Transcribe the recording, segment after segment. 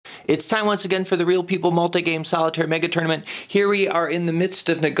It's time once again for the Real People Multi-Game Solitaire Mega Tournament. Here we are in the midst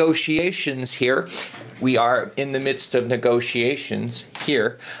of negotiations here.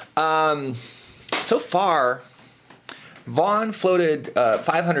 So far, Vaughn floated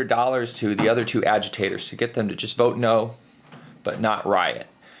 $500 to the other two agitators to get them to just vote no, but not riot.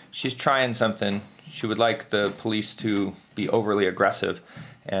 She's trying something. She would like the police to be overly aggressive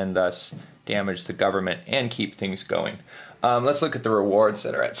and thus damage the government and keep things going. Let's look at the rewards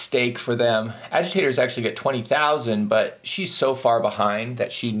that are at stake for them. Agitators actually get $20,000, but she's so far behind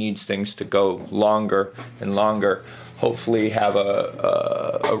that she needs things to go longer and longer. Hopefully have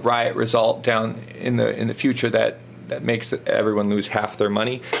a riot result down in the future that makes everyone lose half their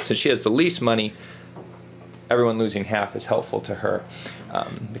money. Since she has the least money, everyone losing half is helpful to her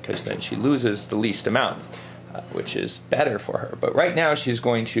because then she loses the least amount, which is better for her. But right now she's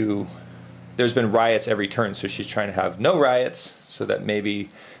going to... There's been riots every turn, so she's trying to have no riots so that maybe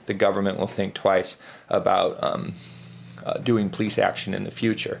the government will think twice about doing police action in the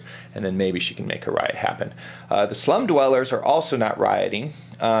future, and then maybe she can make a riot happen. The slum dwellers are also not rioting.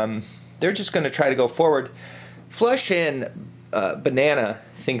 They're just going to try to go forward. Flush and Banana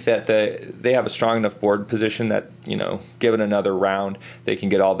think that they have a strong enough board position that, you know, given another round, they can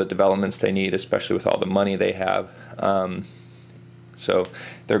get all the developments they need, especially with all the money they have. So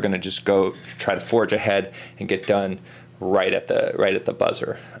they're going to just go try to forge ahead and get done right at the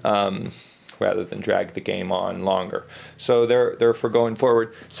buzzer, rather than drag the game on longer. So they're for going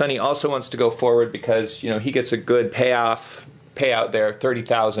forward. Sonny also wants to go forward because, you know, he gets a good payout there,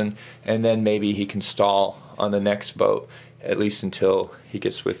 $30,000, and then maybe he can stall on the next vote, at least until he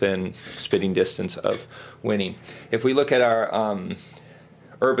gets within spitting distance of winning. If we look at our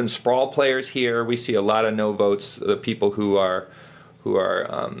urban sprawl players here, we see a lot of no votes. The people who are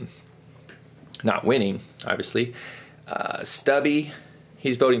not winning, obviously. Stubby,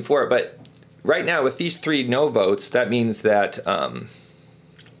 he's voting for it, but right now with these 3 no votes, that means that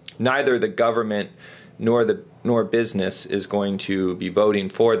neither the government nor business is going to be voting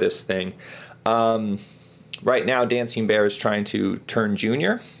for this thing. Right now, Dancing Bear is trying to turn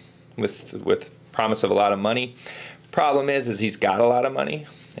junior with promise of a lot of money. Problem is he's got a lot of money,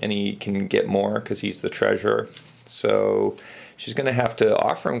 and he can get more because he's the treasurer. So she's going to have to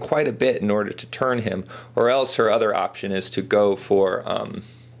offer him quite a bit in order to turn him, or else her other option is to go for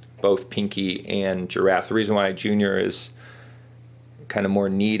both Pinky and Giraffe. The reason why Junior is kind of more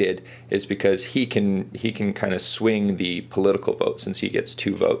needed is because he can kind of swing the political vote, since he gets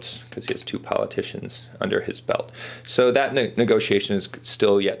 2 votes because he has 2 politicians under his belt. So that negotiation is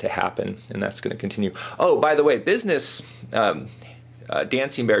still yet to happen, and that's going to continue. Oh, by the way, business.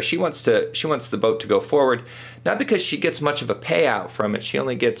 Dancing Bear, she wants the vote to go forward, not because she gets much of a payout from it. She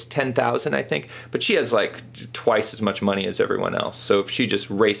only gets $10,000, I think, but she has like twice as much money as everyone else. So if she just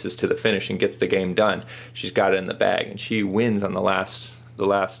races to the finish and gets the game done, she's got it in the bag, and she wins on the last.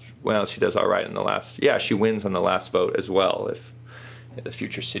 Well, she does all right in the last. Yeah, she wins on the last vote as well. If the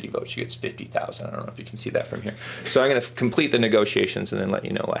future city vote, she gets $50,000. I don't know if you can see that from here. So I'm going to complete the negotiations and then let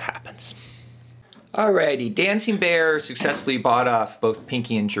you know what happens. Alrighty, Dancing Bear successfully bought off both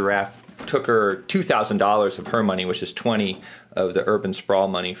Pinky and Giraffe. Took her $2,000 of her money, which is $20 of the urban sprawl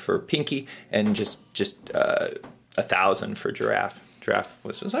money for Pinky, and just $1,000 for Giraffe. Giraffe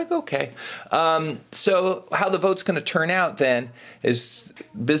was like, okay. So how the vote's going to turn out then is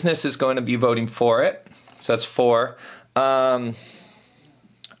business is going to be voting for it. So that's 4. I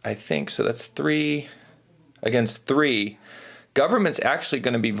think so. That's 3 against 3. Government's actually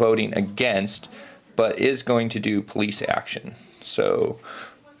going to be voting against, but is going to do police action. So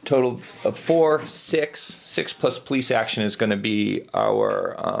total of 4, 6. 6 plus police action is going to be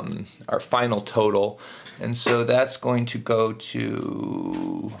our final total. And so that's going to go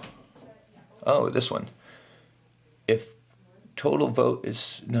to, this one. If total vote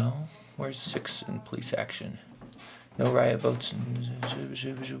is, no, where's 6 in police action? No riot votes, and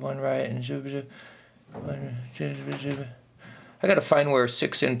 1 riot, and I gotta find where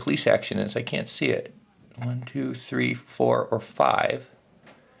 6 in police action is. I can't see it. 1, 2, 3, 4, or 5.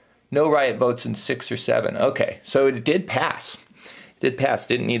 No riot votes in 6 or 7. Okay, so it did pass.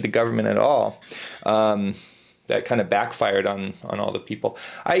 Didn't need the government at all. That kind of backfired on all the people.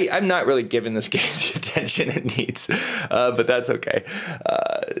 I'm not really giving this game the attention it needs, but that's okay.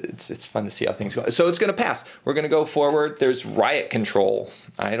 It's fun to see how things go. So it's going to pass. We're going to go forward. There's riot control.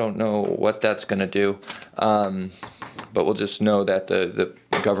 I don't know what that's going to do, but we'll just know that the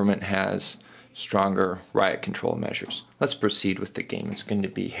government has stronger riot control measures. Let's proceed with the game. It's going to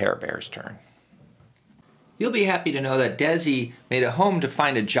be Hair Bear's turn. You'll be happy to know that Desi made it home to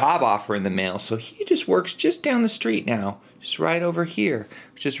find a job offer in the mail, so he just works just down the street now, just right over here,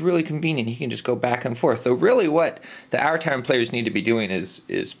 which is really convenient. He can just go back and forth. So really what the Our Town players need to be doing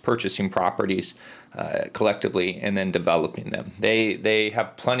is purchasing properties collectively and then developing them. They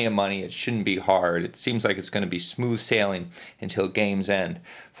have plenty of money. It shouldn't be hard. It seems like it's going to be smooth sailing until game's end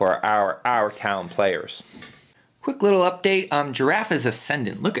for our Town players. Quick little update, Giraffe is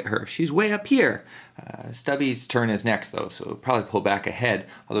ascendant. Look at her, she's way up here. Stubby's turn is next though, so he'll probably pull back ahead.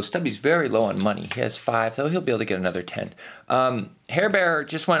 Although Stubby's very low on money. He has 5, though he'll be able to get another 10. Hair Bear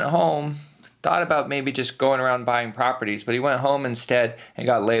just went home, thought about maybe just going around buying properties, but he went home instead and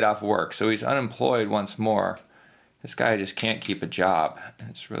got laid off work. So he's unemployed once more. This guy just can't keep a job.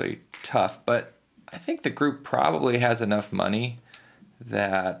 It's really tough, but I think the group probably has enough money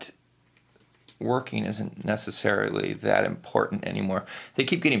that working isn't necessarily that important anymore. They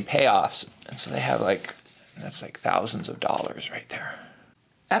keep getting payoffs, and so they have that's like thousands of dollars right there.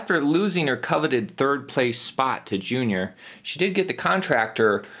 After losing her coveted 3rd place spot to Junior, she did get the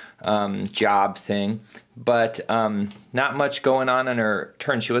contractor job thing, but not much going on her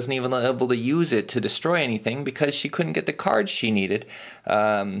turn. She wasn't even able to use it to destroy anything because she couldn't get the cards she needed,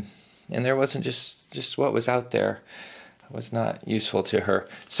 and there wasn't just what was out there was not useful to her.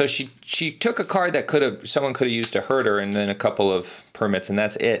 So she took a card that someone could have used to hurt her, and then a couple of permits, and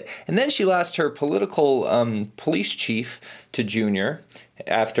that's it. And then she lost her political police chief to Junior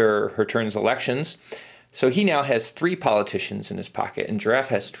after her turn's elections. So he now has 3 politicians in his pocket, and Giraffe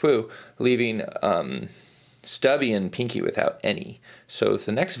has 2, leaving Stubby and Pinky without any. So if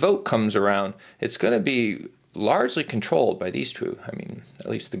the next vote comes around, it's going to be largely controlled by these 2. I mean, at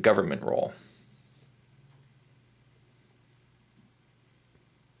least the government role.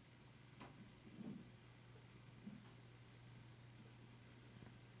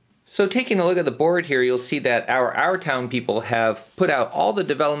 So taking a look at the board here, you'll see that our Town people have put out all the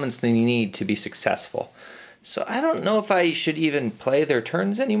developments they need to be successful. So I don't know if I should even play their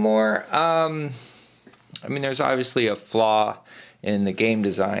turns anymore. I mean, there's obviously a flaw in the game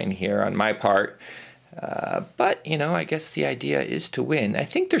design here on my part. But, you know, I guess the idea is to win. I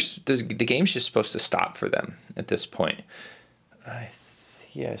think the game's just supposed to stop for them at this point.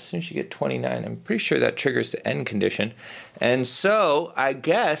 Yeah, as soon as you get 29, I'm pretty sure that triggers the end condition. And so, I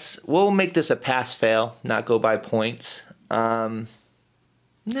guess we'll make this a pass-fail, not go by points. Nah,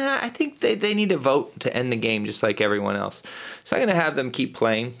 I think they need to vote to end the game just like everyone else. So I'm going to have them keep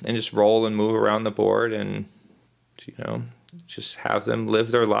playing and just roll and move around the board and, you know, just have them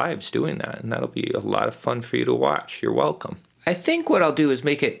live their lives doing that. And that'll be a lot of fun for you to watch. You're welcome. I think what I'll do is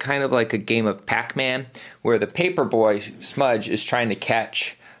make it kind of like a game of Pac-Man, where the paper boy, Smudge, is trying to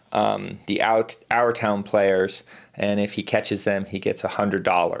catch the Our Town players, and if he catches them, he gets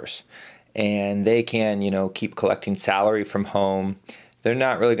 $100. And they can, you know, keep collecting salary from home. They're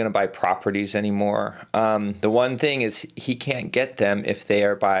not really going to buy properties anymore. The one thing is he can't get them if they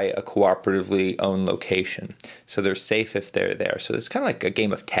are by a cooperatively owned location. So they're safe if they're there. So it's kind of like a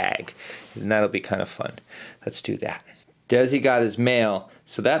game of tag, and that'll be kind of fun. Let's do that. Desi got his mail,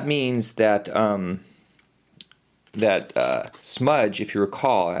 so that means that Smudge, if you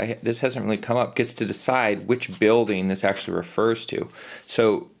recall, this hasn't really come up, gets to decide which building this actually refers to.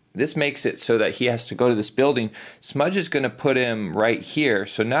 So this makes it so that he has to go to this building. Smudge is going to put him right here.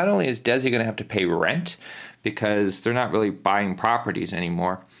 So not only is Desi going to have to pay rent, because they're not really buying properties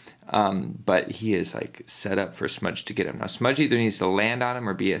anymore, but he is like set up for Smudge to get him. Now Smudge either needs to land on him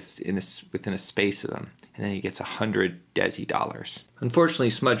or be within a space of him, and then he gets $100 Desi dollars. Unfortunately,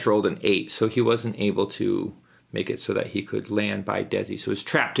 Smudge rolled an 8, so he wasn't able to make it so that he could land by Desi. So his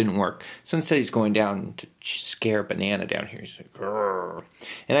trap didn't work. So instead he's going down to scare Banana down here. He's like, grrr.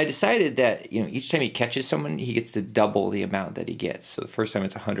 And I decided that, you know, each time he catches someone, he gets to double the amount that he gets. So the first time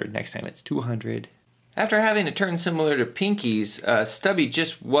it's 100, next time it's 200. After having a turn similar to Pinky's, Stubby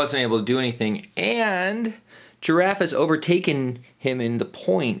just wasn't able to do anything, and Giraffe has overtaken him in the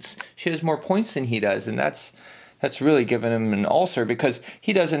points. She has more points than he does, and that's really given him an ulcer, because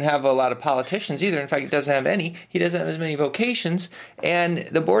he doesn't have a lot of politicians either. In fact, he doesn't have any. He doesn't have as many vocations, and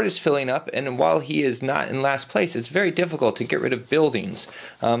the board is filling up, and while he is not in last place, it's very difficult to get rid of buildings.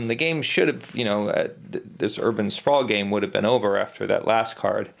 The game should have, you know, this urban sprawl game would have been over after that last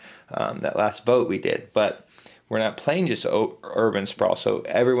card, that last vote we did, but we're not playing just urban sprawl, so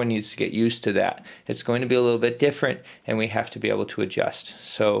everyone needs to get used to that. It's going to be a little bit different, and we have to be able to adjust.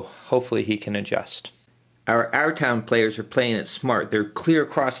 So hopefully he can adjust. Our Town players are playing it smart. They're clear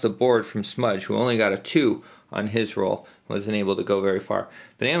across the board from Smudge, who only got a 2 on his roll, wasn't able to go very far.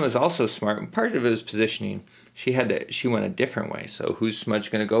 Banana was also smart, and part of it was positioning. She went a different way. So who's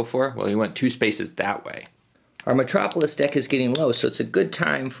Smudge going to go for? Well, he went 2 spaces that way. Our Metropolis deck is getting low, so it's a good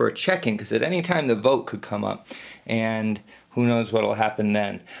time for a check-in, because at any time the vote could come up, and who knows what will happen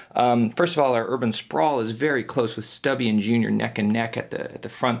then. First of all, our Urban Sprawl is very close with Stubby and Junior neck and neck at the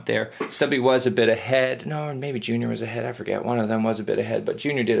front there. Stubby was a bit ahead. No, maybe Junior was ahead. I forget. One of them was a bit ahead, but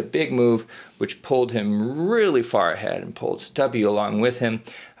Junior did a big move, which pulled him really far ahead and pulled Stubby along with him.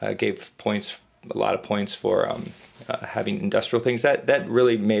 Gave points, a lot of points for having industrial things. That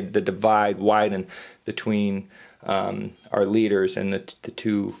really made the divide widen between our leaders and the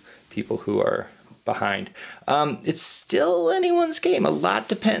two people who are behind. It's still anyone's game. A lot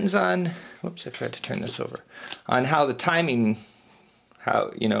depends on, whoops, I forgot to turn this over, on how the timing,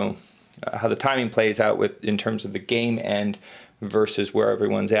 how the timing plays out in terms of the game end versus where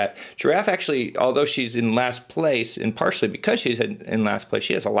everyone's at. Giraffe actually, although she's in last place, and partially because she's in last place,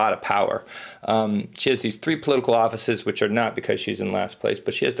 she has a lot of power. She has these 3 political offices, which are not because she's in last place,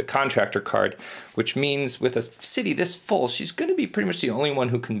 but she has the contractor card, which means with a city this full, she's going to be pretty much the only one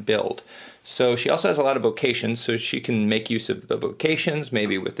who can build. So she also has a lot of vocations, so she can make use of the vocations,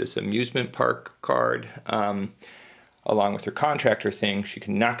 maybe with this amusement park card, along with her contractor thing. She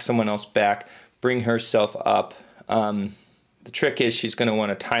can knock someone else back, bring herself up. The trick is she's going to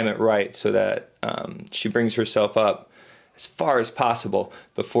want to time it right so that she brings herself up as far as possible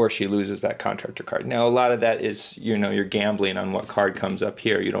before she loses that contractor card. Now, a lot of that is, you're gambling on what card comes up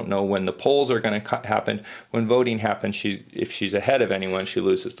here. You don't know when the polls are going to happen. When voting happens, if she's ahead of anyone, she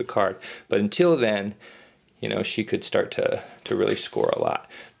loses the card. But until then, she could start to really score a lot.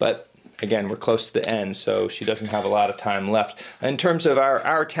 But again, we're close to the end, so she doesn't have a lot of time left. In terms of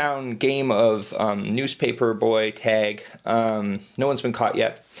our town game of newspaper boy tag, no one's been caught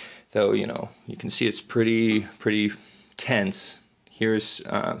yet. So, you can see it's pretty tense. Here's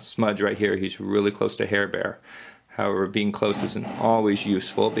Smudge right here. He's really close to Hair Bear. However, being close isn't always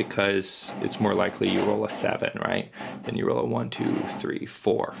useful because it's more likely you roll a 7, right? Then you roll a 1, 2, 3,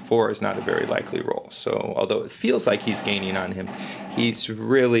 4. 4 is not a very likely roll. So although it feels like he's gaining on him, he's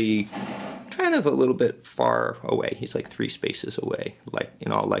really kind of a little bit far away. He's like 3 spaces away, like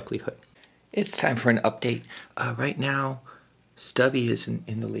in all likelihood. It's time for an update. Right now, Stubby is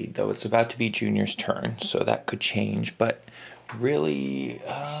in the lead, though it's about to be Junior's turn, so that could change. But really,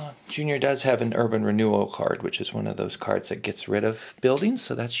 Junior does have an urban renewal card, which is one of those cards that gets rid of buildings,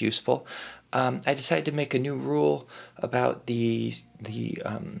 so that's useful. I decided to make a new rule about the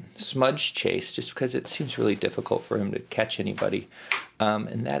smudge chase, just because it seems really difficult for him to catch anybody,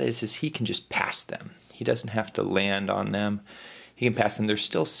 and that is he can just pass them. He doesn't have to land on them. He can pass them. They're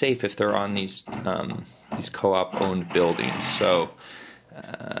still safe if they're on these co-op owned buildings. So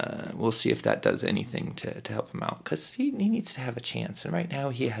we'll see if that does anything to help him out, because he needs to have a chance, and right now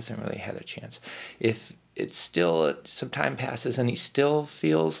he hasn't really had a chance. If it's still some time passes and he still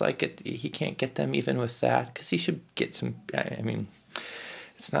feels like he can't get them even with that, because he should get some. I mean,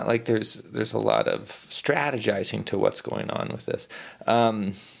 it's not like there's a lot of strategizing to what's going on with this.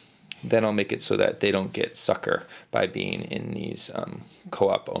 Then I'll make it so that they don't get sucker by being in these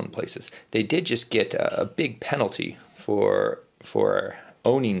co-op owned places. They did just get a big penalty for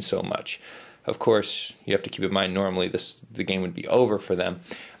owning so much. Of course, you have to keep in mind normally the game would be over for them,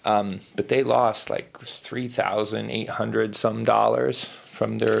 but they lost like $3,800 some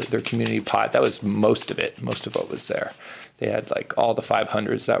from their community pot. That was most of it. Most of what was there. They had like all the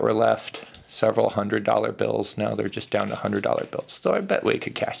 500s that were left, several $100 bills. Now they're just down to $100 bills. So I bet we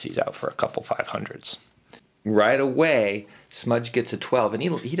could cash these out for a couple 500s. Right away, Smudge gets a 12, and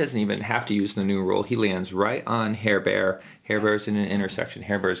he doesn't even have to use the new rule. He lands right on Hair Bear. Hair Bear's in an intersection.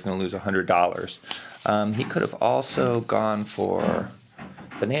 Hair Bear's going to lose $100. He could have also gone for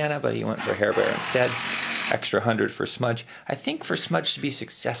Banana, but he went for Hair Bear instead. Extra 100 for Smudge. I think for Smudge to be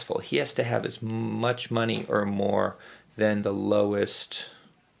successful, he has to have as much money or more than the lowest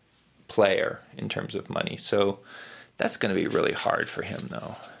player in terms of money. So that's going to be really hard for him,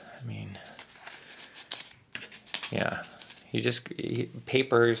 though. I mean, yeah,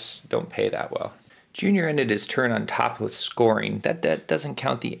 papers don't pay that well. Junior ended his turn on top with scoring. That doesn't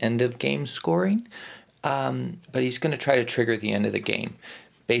count the end of game scoring, but he's going to try to trigger the end of the game.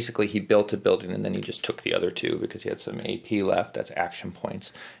 Basically, he built a building and then he just took the other 2 because he had some AP left. That's action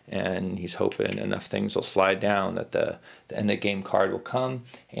points, and he's hoping enough things will slide down that the end of game card will come,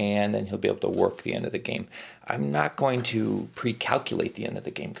 and then he'll be able to work the end of the game. I'm not going to pre-calculate the end of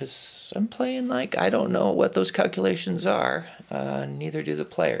the game because I'm playing like I don't know what those calculations are. Neither do the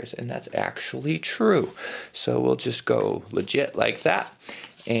players, and that's actually true. So we'll just go legit like that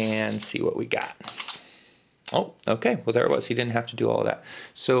and see what we got. Oh, okay. Well, there it was. He didn't have to do all that.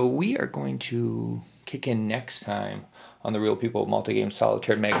 So we are going to kick in next time on the Real People Multi-Game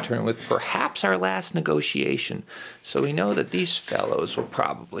Solitaire Mega Tournament with perhaps our last negotiation. So we know that these fellows will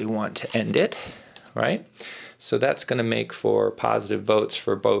probably want to end it, right? So that's going to make for positive votes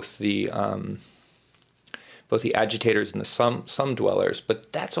for both the agitators and the sum dwellers,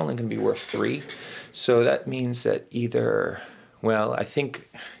 but that's only going to be worth 3. So that means that either, well, I think,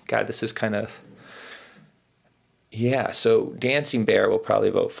 God, this is kind of, yeah, so Dancing Bear will probably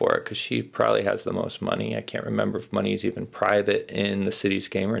vote for it because she probably has the most money. I can't remember if money is even private in the city's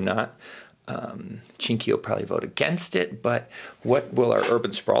game or not. Chinky will probably vote against it, but what will our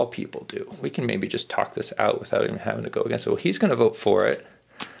urban sprawl people do? We can maybe just talk this out without even having to go against it. Well, he's going to vote for it.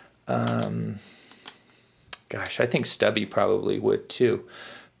 Gosh, I think Stubby probably would too.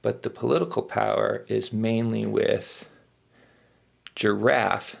 But the political power is mainly with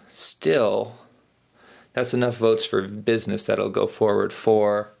Giraffe. Still, that's enough votes for business that'll go forward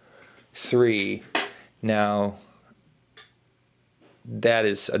 4-3. Now, that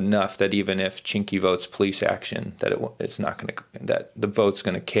is enough that even if Chinky votes police action, that it's not going to, that the vote's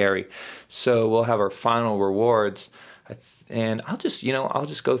going to carry. So we'll have our final rewards, and I'll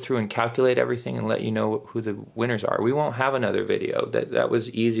just go through and calculate everything and let you know who the winners are. We won't have another video. That was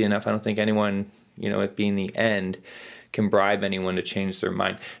easy enough. I don't think anyone, it being the end, can bribe anyone to change their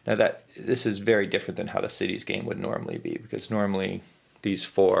mind. Now this is very different than how the city's game would normally be, because normally these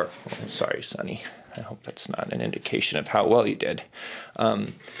 4, oh, sorry, Sonny, I hope that's not an indication of how well you did.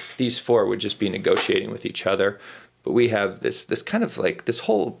 These 4 would just be negotiating with each other, but we have this kind of like, this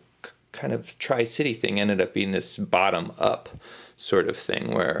whole kind of Tri-City thing ended up being this bottom-up sort of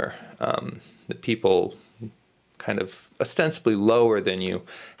thing where the people kind of ostensibly lower than you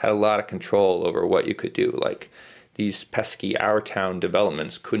had a lot of control over what you could do. Like, these pesky Our Town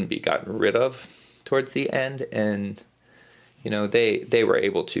developments couldn't be gotten rid of towards the end, and they were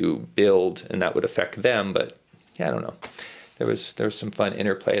able to build, and that would affect them. But yeah, I don't know. There was some fun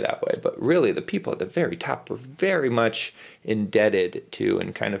interplay that way. But really, the people at the very top were very much indebted to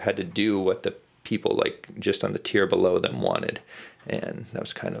and kind of had to do what the people like just on the tier below them wanted, and that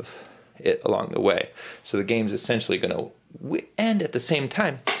was kind of it along the way. So the game's essentially going to end at the same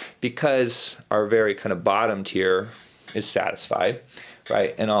time, because our very kind of bottom tier is satisfied,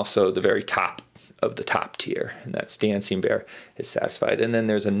 right? And also the very top of the top tier, and that's Dancing Bear, is satisfied. And then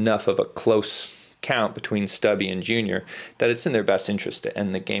there's enough of a close count between Stubby and Junior that it's in their best interest to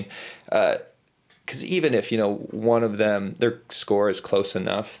end the game. Because even if, one of them, their score is close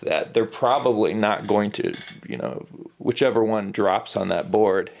enough that they're probably not going to, whichever one drops on that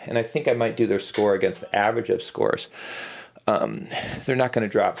board, and I think I might do their score against the average of scores, they're not going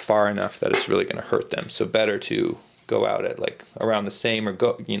to drop far enough that it's really going to hurt them. So better to go out at like around the same, or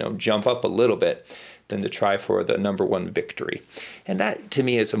go, jump up a little bit, than to try for the #1 victory. And that to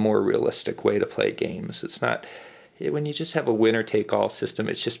me is a more realistic way to play games. It's not, when you just have a winner take all system,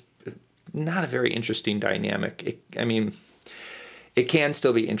 it's just not a very interesting dynamic. It can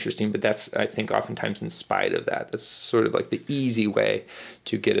still be interesting, but that's, I think, oftentimes in spite of that. That's sort of like the easy way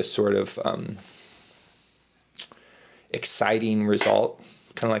to get a sort of exciting result,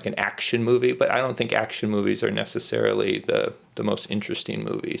 kind of like an action movie. But I don't think action movies are necessarily the most interesting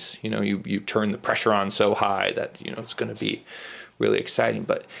movies. You turn the pressure on so high that it's going to be really exciting.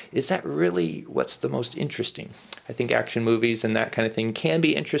 But is that really what's the most interesting? I think action movies and that kind of thing can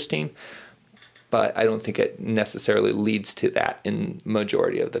be interesting, but I don't think it necessarily leads to that in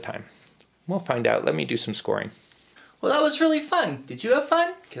majority of the time. We'll find out. Let me do some scoring. Well, that was really fun. Did you have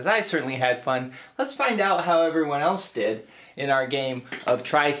fun? Because I certainly had fun. Let's find out how everyone else did in our game of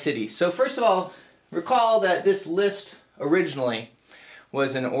Tri-City. So first of all, recall that this list originally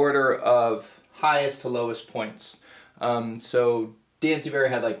was in order of highest to lowest points. So Dancing Bear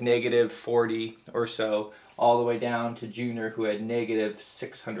had like -40 or so, all the way down to Junior, who had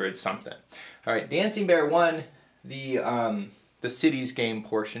 -600 something. All right, Dancing Bear won the city's game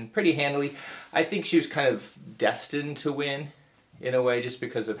portion pretty handily. I think she was kind of destined to win in a way, just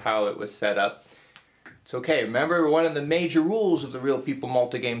because of how it was set up. It's okay. Remember, one of the major rules of the Real People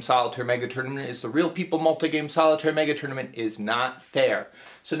Multi-Game Solitaire Mega Tournament is the Real People Multi-Game Solitaire Mega Tournament is not fair.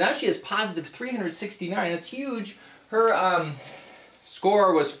 So now she has positive 369. That's huge. Her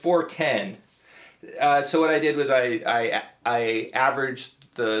score was 410. So what I did was I averaged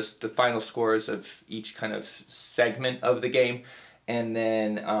the final scores of each kind of segment of the game, and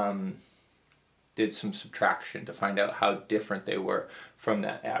then did some subtraction to find out how different they were from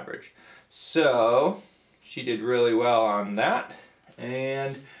that average. So she did really well on that.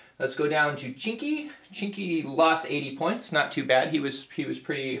 And let's go down to Chinky. Chinky lost 80 points, not too bad. He was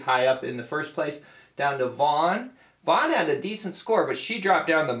pretty high up in the first place. Down to Vaughn, Vaughn had a decent score, but she dropped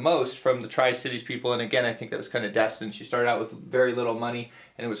down the most from the Tri-Cities people, and again, I think that was kind of destined. She started out with very little money,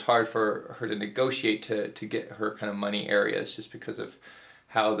 and it was hard for her to negotiate to get her kind of money areas just because of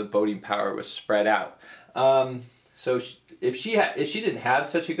how the voting power was spread out. So if she didn't have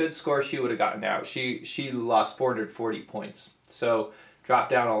such a good score, she would have gotten out. She lost 440 points, so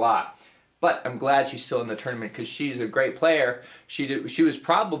dropped down a lot. But I'm glad she's still in the tournament because she's a great player. She was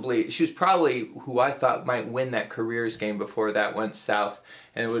probably who I thought might win that careers game before that went south.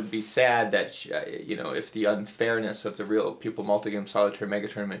 And it would be sad that she, you know, if the unfairness of the Real People Multi-Game Solitaire Mega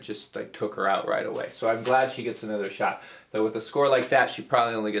Tournament just like took her out right away. So I'm glad she gets another shot. Though with a score like that, she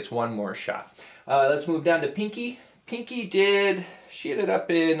probably only gets one more shot. Let's move down to Pinky. Pinky she ended up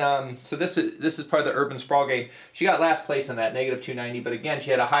in, so this is part of the Urban Sprawl game. She got last place in that, -290, but again,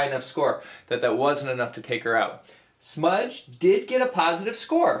 she had a high enough score that wasn't enough to take her out. Smudge did get a positive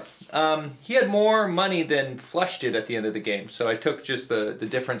score. He had more money than Flush did at the end of the game, so I took just the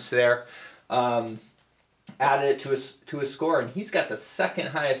difference there, added it to his score, and he's got the second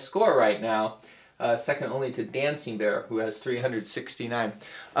highest score right now. Second only to Dancing Bear, who has 369.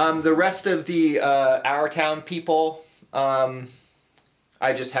 The rest of the Our Town people,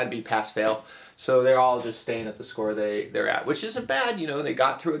 I just had to be pass-fail. So they're all just staying at the score they're at, which isn't bad. You know, they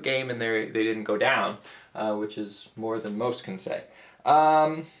got through a game and they didn't go down, which is more than most can say.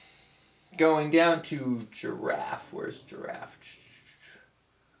 Going down to Giraffe. Where's Giraffe?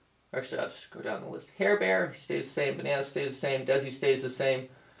 Actually, I'll just go down the list. Hair Bear, he stays the same. Banana stays the same. Desi stays the same.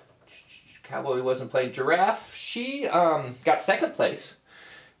 Cowboy wasn't playing. Giraffe, she got second place.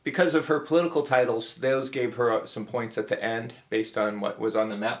 Because of her political titles, those gave her some points at the end based on what was on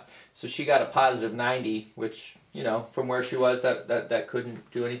the map. So she got a positive 90, which, you know, from where she was, that couldn't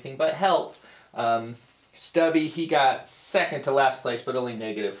do anything but help. Stubby, he got second to last place, but only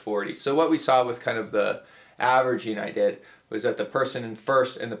 -40. So what we saw with kind of the averaging I did was that the person in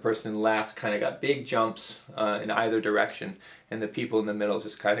first and the person in last kind of got big jumps in either direction, and the people in the middle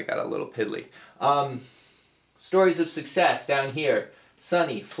just kind of got a little piddly. Stories of success down here.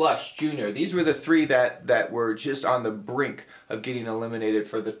 Sunny, Flush, Junior. These were the three that were just on the brink of getting eliminated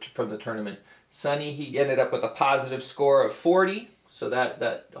from the tournament. Sunny, he ended up with a positive score of 40, so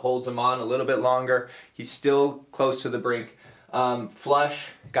that holds him on a little bit longer. He's still close to the brink.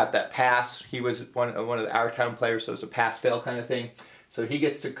 Flush got that pass. He was one of the Our Town players, so it was a pass-fail kind of thing. So he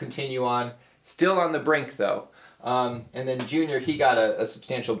gets to continue on. Still on the brink, though. And then Junior, he got a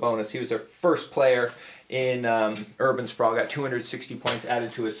substantial bonus. He was our first player in Urban Sprawl, got 260 points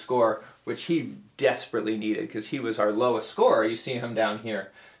added to his score, which he desperately needed because he was our lowest scorer. You see him down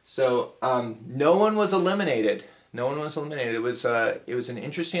here. So no one was eliminated. No one was eliminated. It was an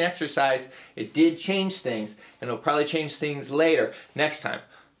interesting exercise. It did change things, and it'll probably change things later, next time.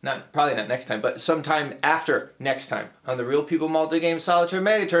 Probably not next time, but sometime after next time on the Real People Multi-Game Solitaire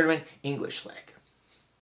Mega Tournament English Leg.